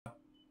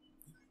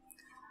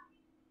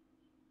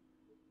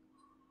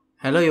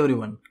Hello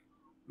everyone,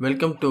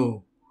 welcome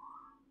to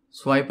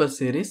Swiper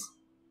series.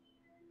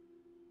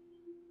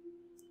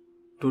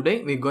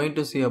 Today we are going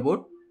to see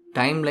about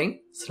timeline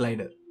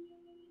slider.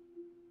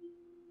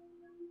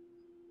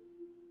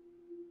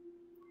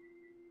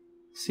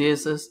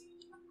 CSS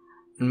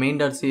and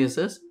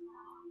main.css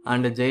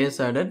and JS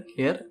added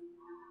here.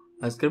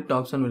 A script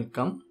option will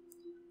come.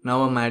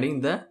 Now I am adding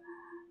the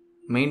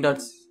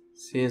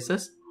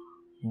main.css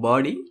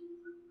body,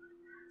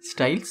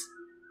 styles,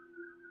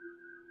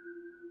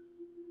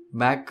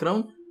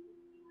 background,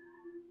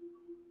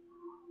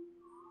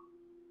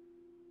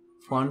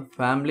 font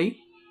family,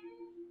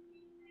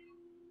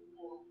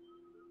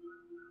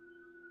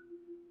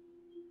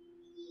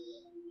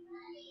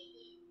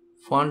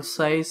 font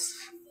size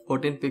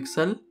 14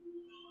 pixel,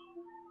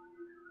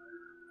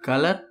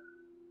 color,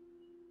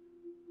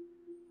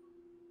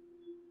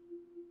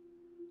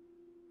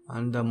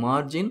 and the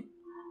margin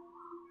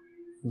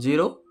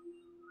 0,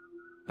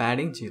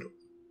 padding 0.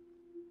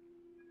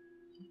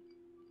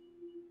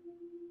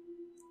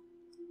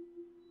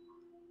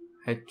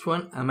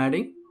 H1 I am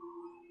adding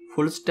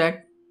full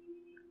stack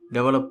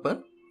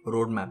developer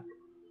roadmap.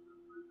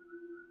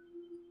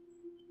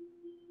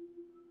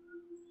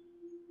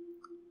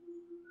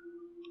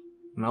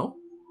 Now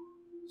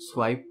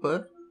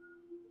swiper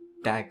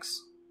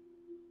tags,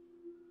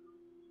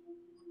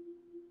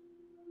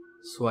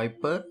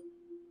 swiper,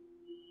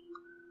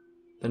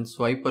 then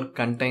swiper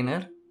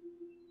container,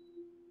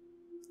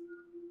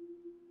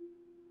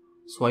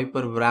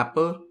 swiper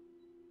wrapper,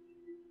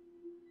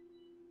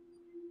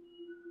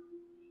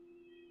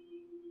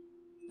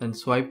 then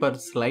swiper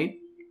slide,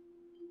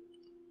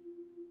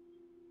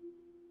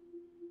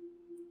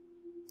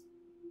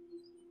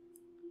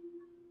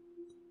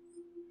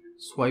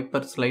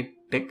 swiper slide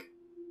text,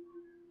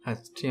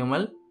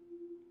 HTML,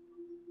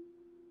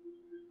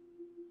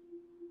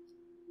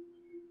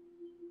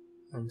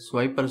 and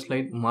swiper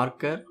slide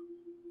marker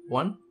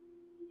 1,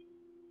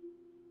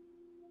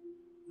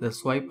 the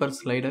swiper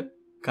slider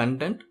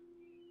content,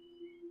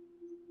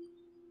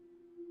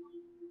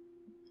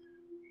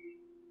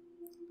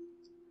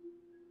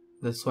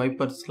 the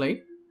swiper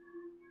slide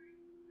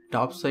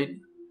top side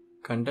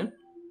content,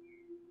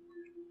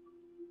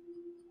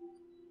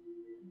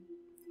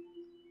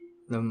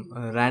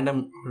 the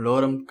random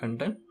lorem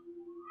content,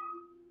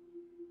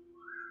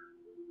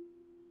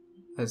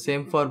 the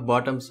same for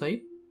bottom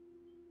side,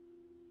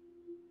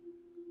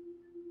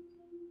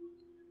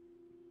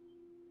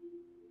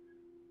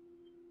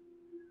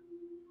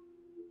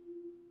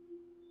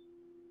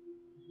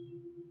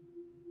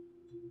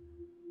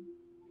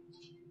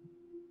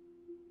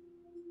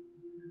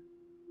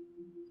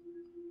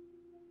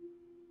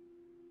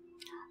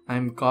 I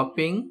am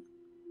copying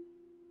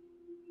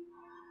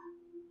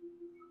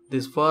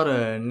this for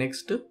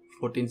next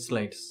 14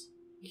 slides.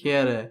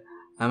 Here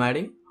I am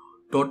adding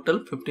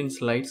total 15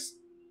 slides.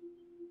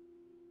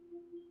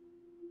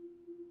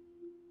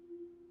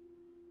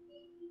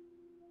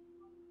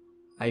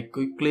 I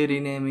quickly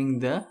renaming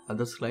the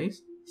other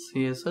slides: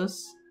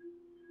 CSS,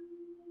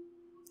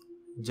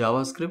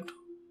 JavaScript,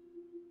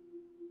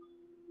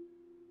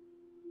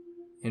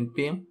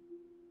 npm,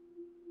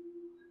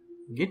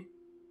 git,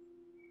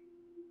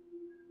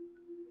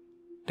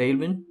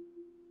 tailwind,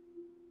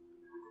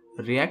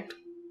 react,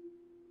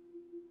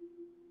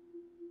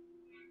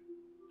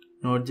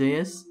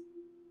 node.js,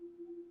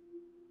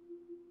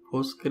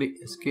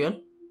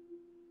 PostgreSQL,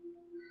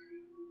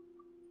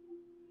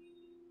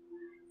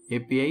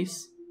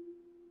 APIs,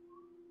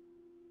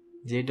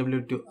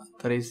 JW2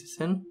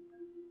 authorization,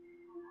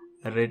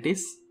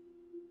 Redis,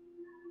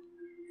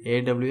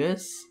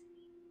 AWS,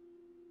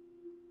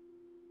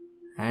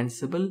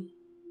 Ansible,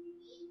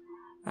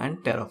 and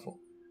Terraform.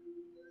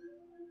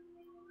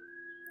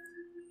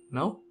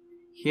 Now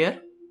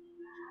here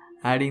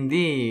adding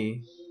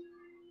the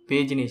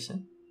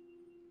pagination.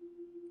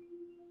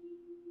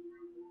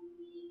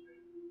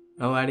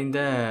 Now adding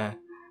the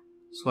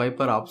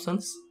swiper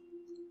options.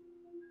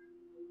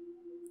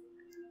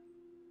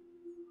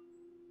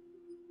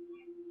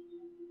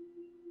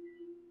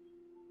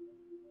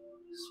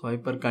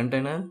 Swiper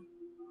container,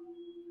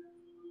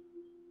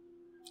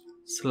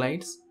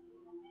 slides,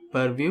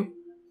 per view,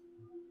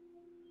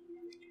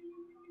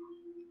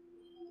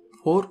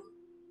 4,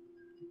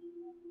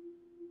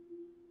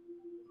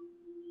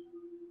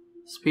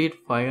 speed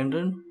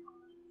 500,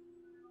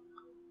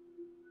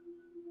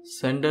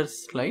 sender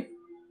slide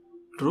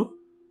true,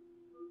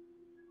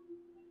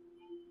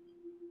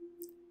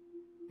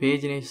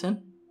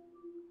 pagination,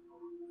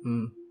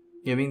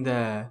 giving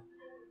the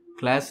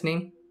class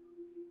name,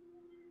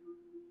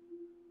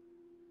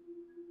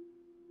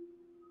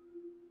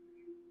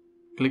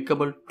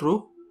 clickable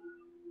true,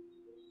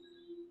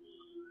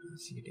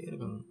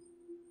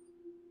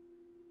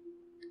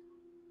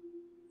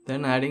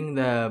 then adding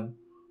the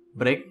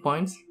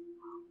breakpoints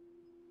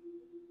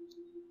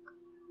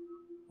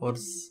or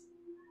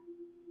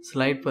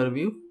slide per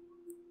view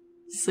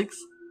 6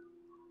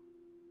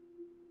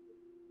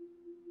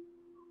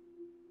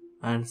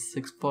 and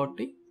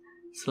 640,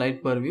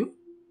 slide per view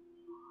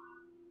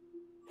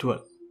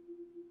 12.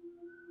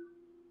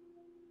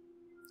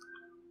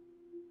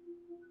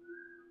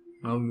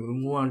 Now we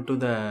move on to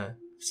the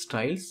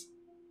styles.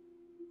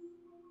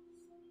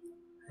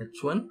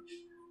 H1,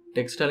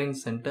 text align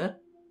center.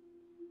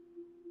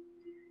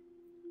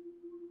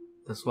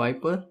 The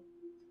swiper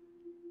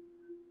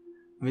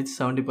with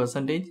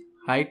 70%,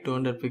 height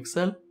 200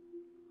 pixel,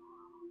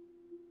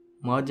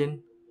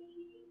 margin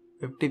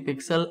 50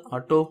 pixel,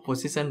 auto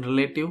position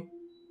relative,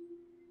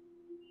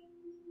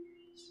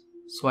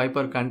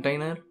 swiper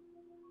container,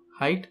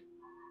 height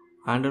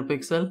 100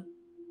 pixel,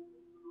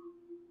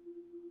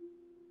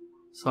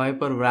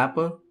 swiper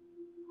wrapper,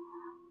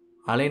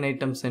 align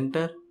item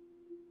center,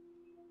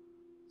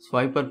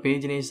 swiper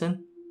pagination,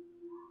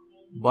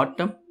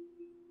 bottom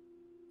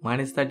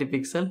minus 30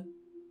 pixel,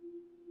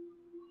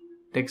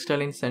 text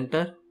align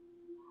center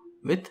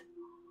with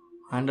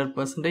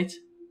 100%,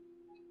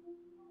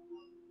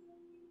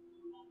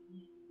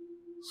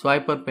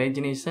 swiper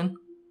pagination,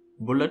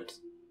 bullet,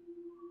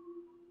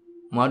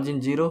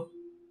 margin 0,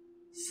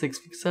 6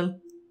 pixel,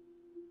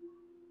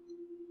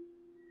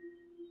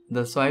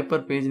 the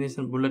swiper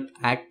pagination bullet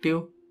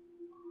active,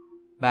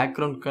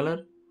 background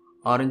color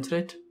orange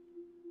red,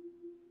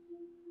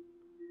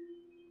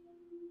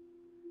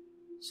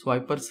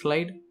 swiper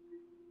slide,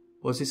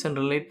 position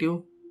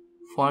relative,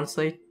 font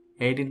size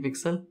 18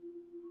 pixel,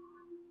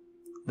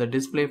 the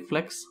display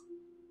flex,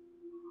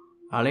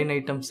 align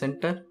item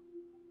center,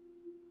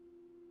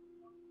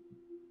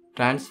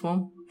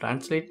 transform,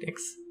 translate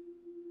x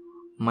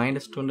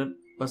minus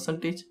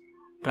 200%,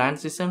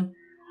 transition,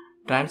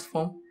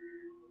 transform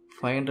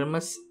 500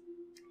 ms,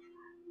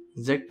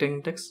 z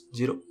index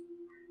 0.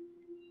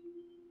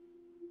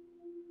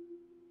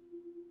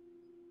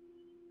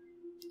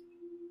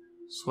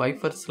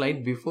 Swiper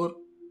slide before,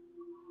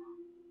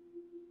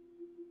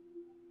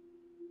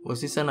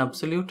 position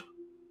absolute,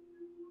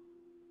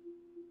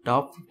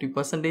 top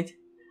 50%,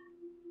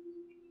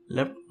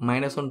 left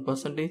minus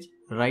 1%,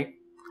 right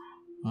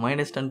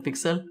minus 10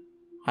 pixel,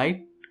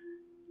 height,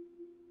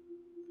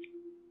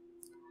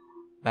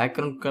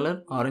 background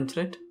color orange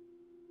red,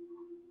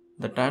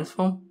 the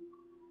transform,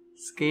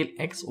 scale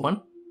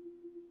x1,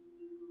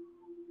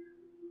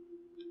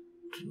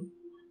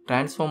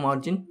 transform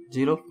margin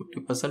 0,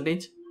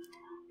 50%,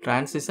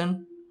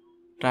 transition,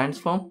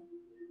 transform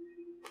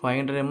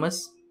 500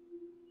 ms,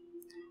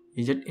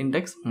 z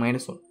index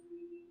minus 1.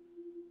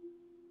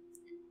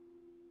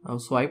 Now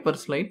swiper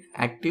slide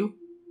active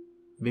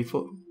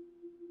before,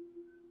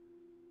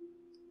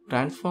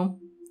 transform,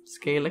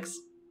 scale x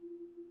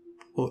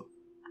 4,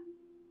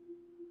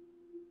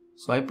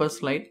 swiper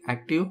slide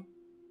active,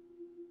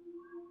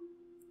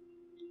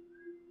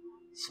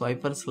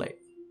 swiper slide,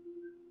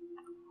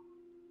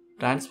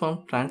 transform,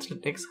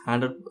 translate x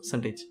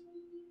 100%,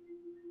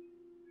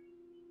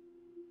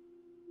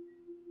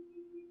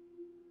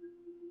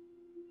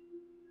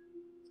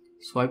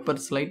 swiper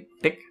slide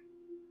tick,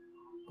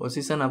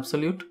 position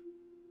absolute,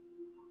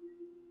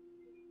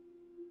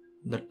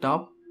 the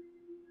top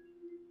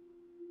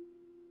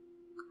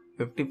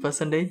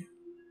 50%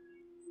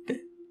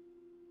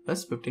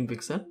 plus 15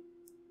 pixel,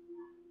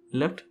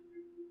 left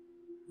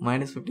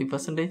minus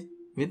 50%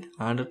 with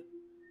 100%,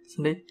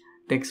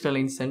 text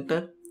align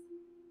center,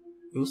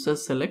 user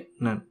select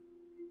none.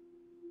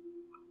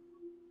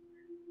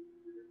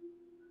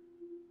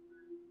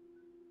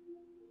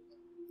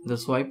 The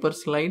swiper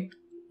slide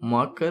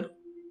marker,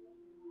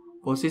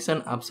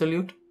 position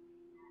absolute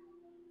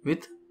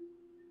with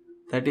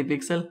 30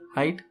 pixel,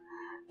 height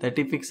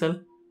 30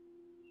 pixel,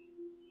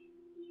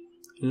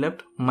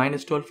 left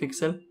minus 12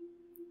 pixel,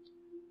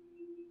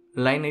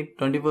 line height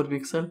 24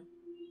 pixel,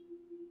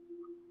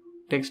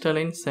 text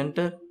align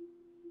center,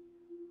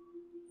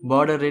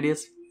 border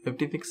radius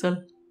 50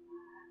 pixel,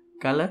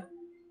 color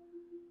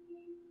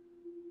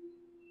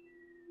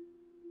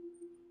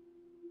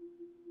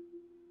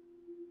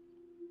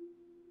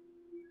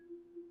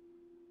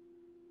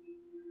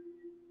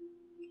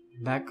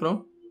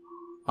background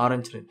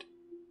orange red,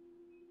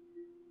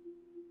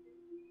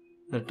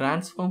 the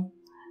transform,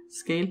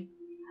 scale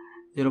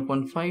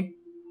 0.5,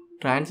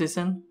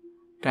 transition,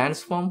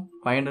 transform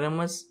 500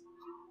 ms,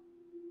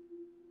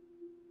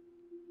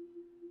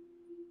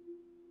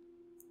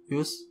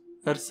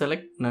 user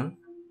select none.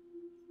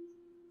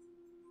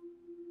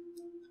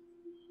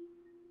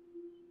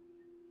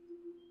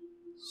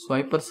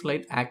 Swiper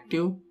slide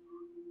active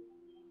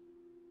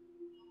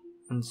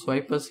and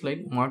swiper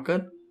slide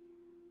marker,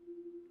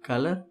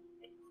 color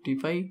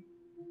 55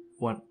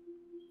 1,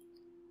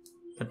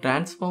 the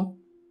transform,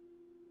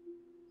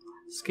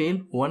 scale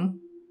 1,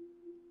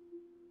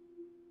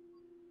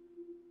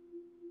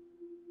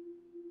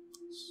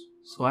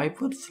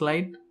 swiper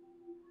slide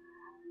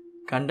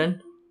content,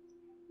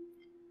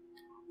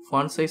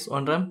 font size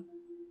 1 rem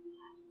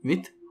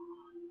with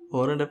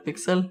 400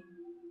 pixel,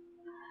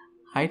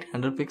 height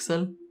 100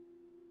 pixel,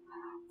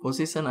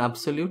 position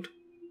absolute,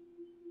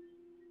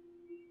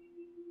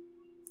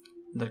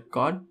 the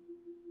card,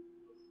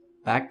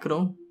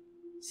 background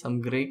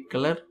some gray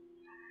color,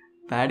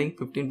 padding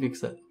 15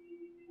 pixel,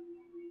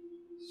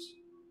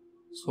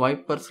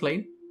 swiper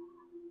slide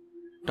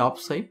top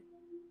side,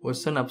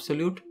 position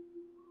absolute,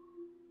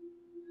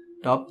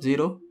 top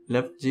 0,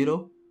 left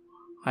 0,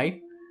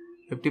 height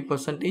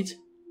 50%,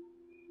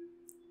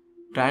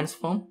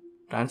 transform,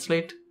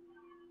 translate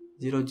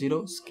 0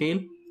 0, scale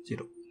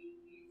 0,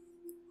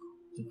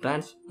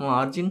 transform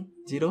margin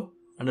 0,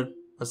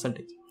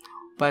 100%,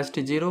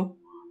 opacity 0,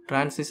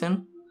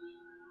 transition,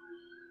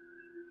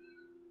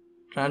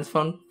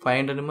 transform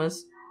 500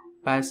 ms,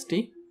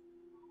 opacity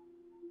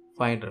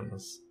 500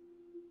 ms.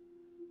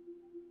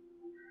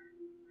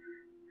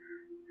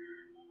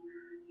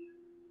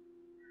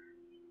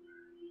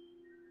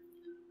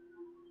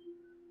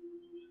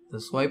 The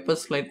swiper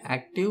slide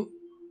active,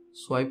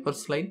 swiper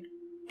slide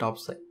top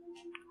side,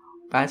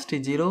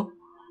 opacity 0,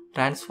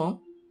 transform,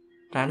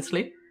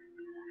 translate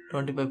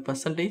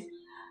 25%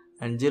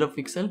 and 0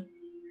 pixel,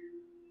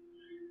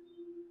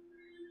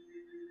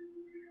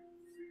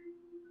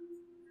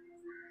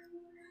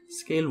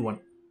 scale 1.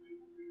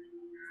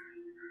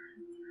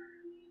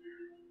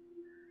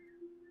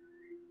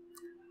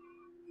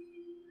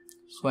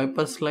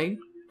 Swiper slide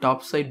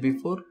top side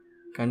before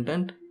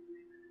content,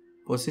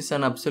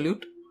 position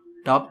absolute,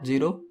 top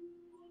 0,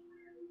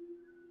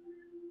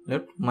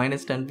 left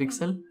minus 10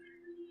 pixel,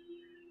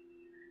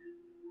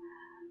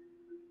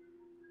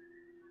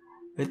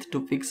 with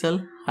 2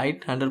 pixel,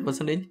 height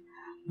 100%,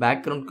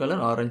 background color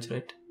orange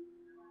red.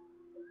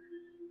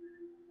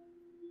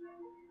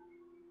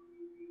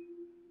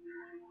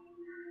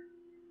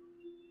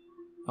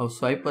 Now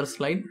swiper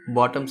slide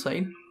bottom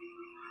side,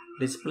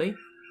 display,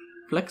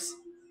 flex,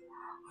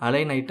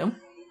 align item,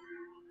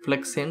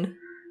 flex end,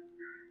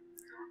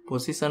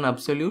 position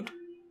absolute,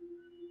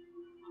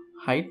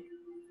 height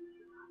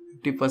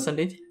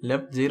 50%,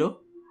 left 0,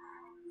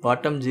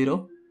 bottom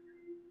 0,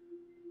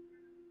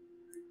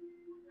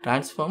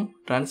 transform,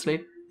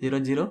 translate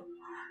 0 0,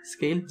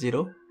 scale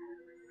 0,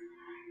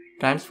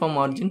 transform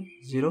margin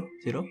 0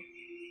 0,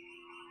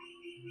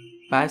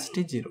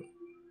 opacity 0,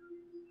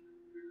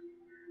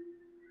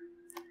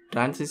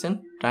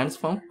 transition,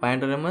 transform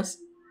 500 ms,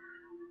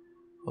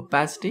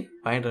 opacity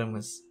 500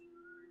 ms.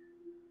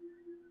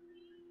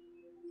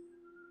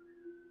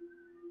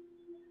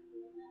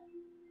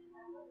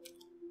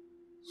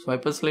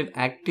 Swiper slide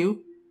active,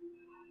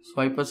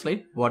 swiper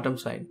slide bottom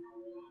side,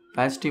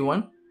 opacity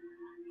 1,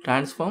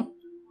 transform,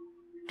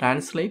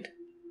 translate,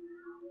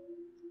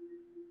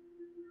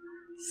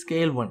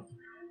 scale 1.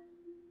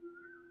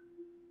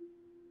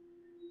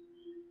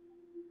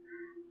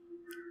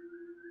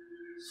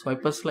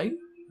 Swiper slide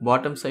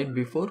bottom side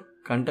before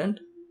content,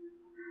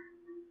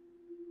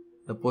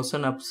 the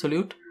position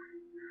absolute,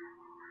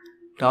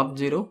 top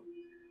 0,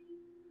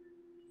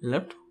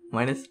 left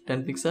minus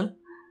 10 pixel,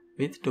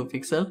 with 2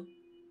 pixel,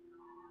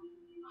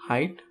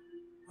 height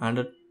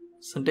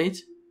 100%,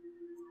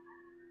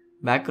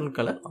 background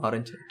color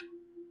orange red.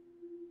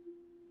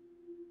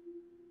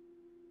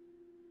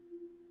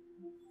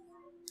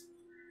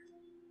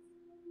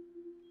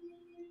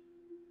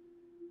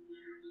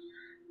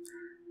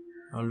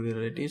 Now we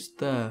reduce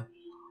the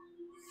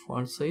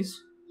font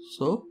size,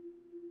 so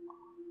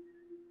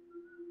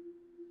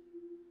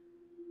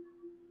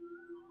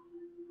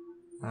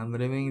I am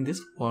removing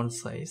this font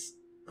size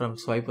from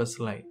swiper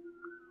slide.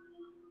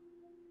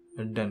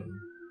 Done.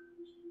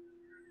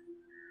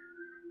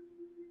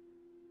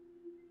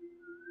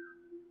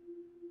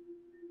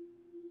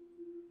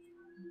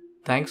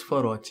 Thanks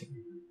for watching.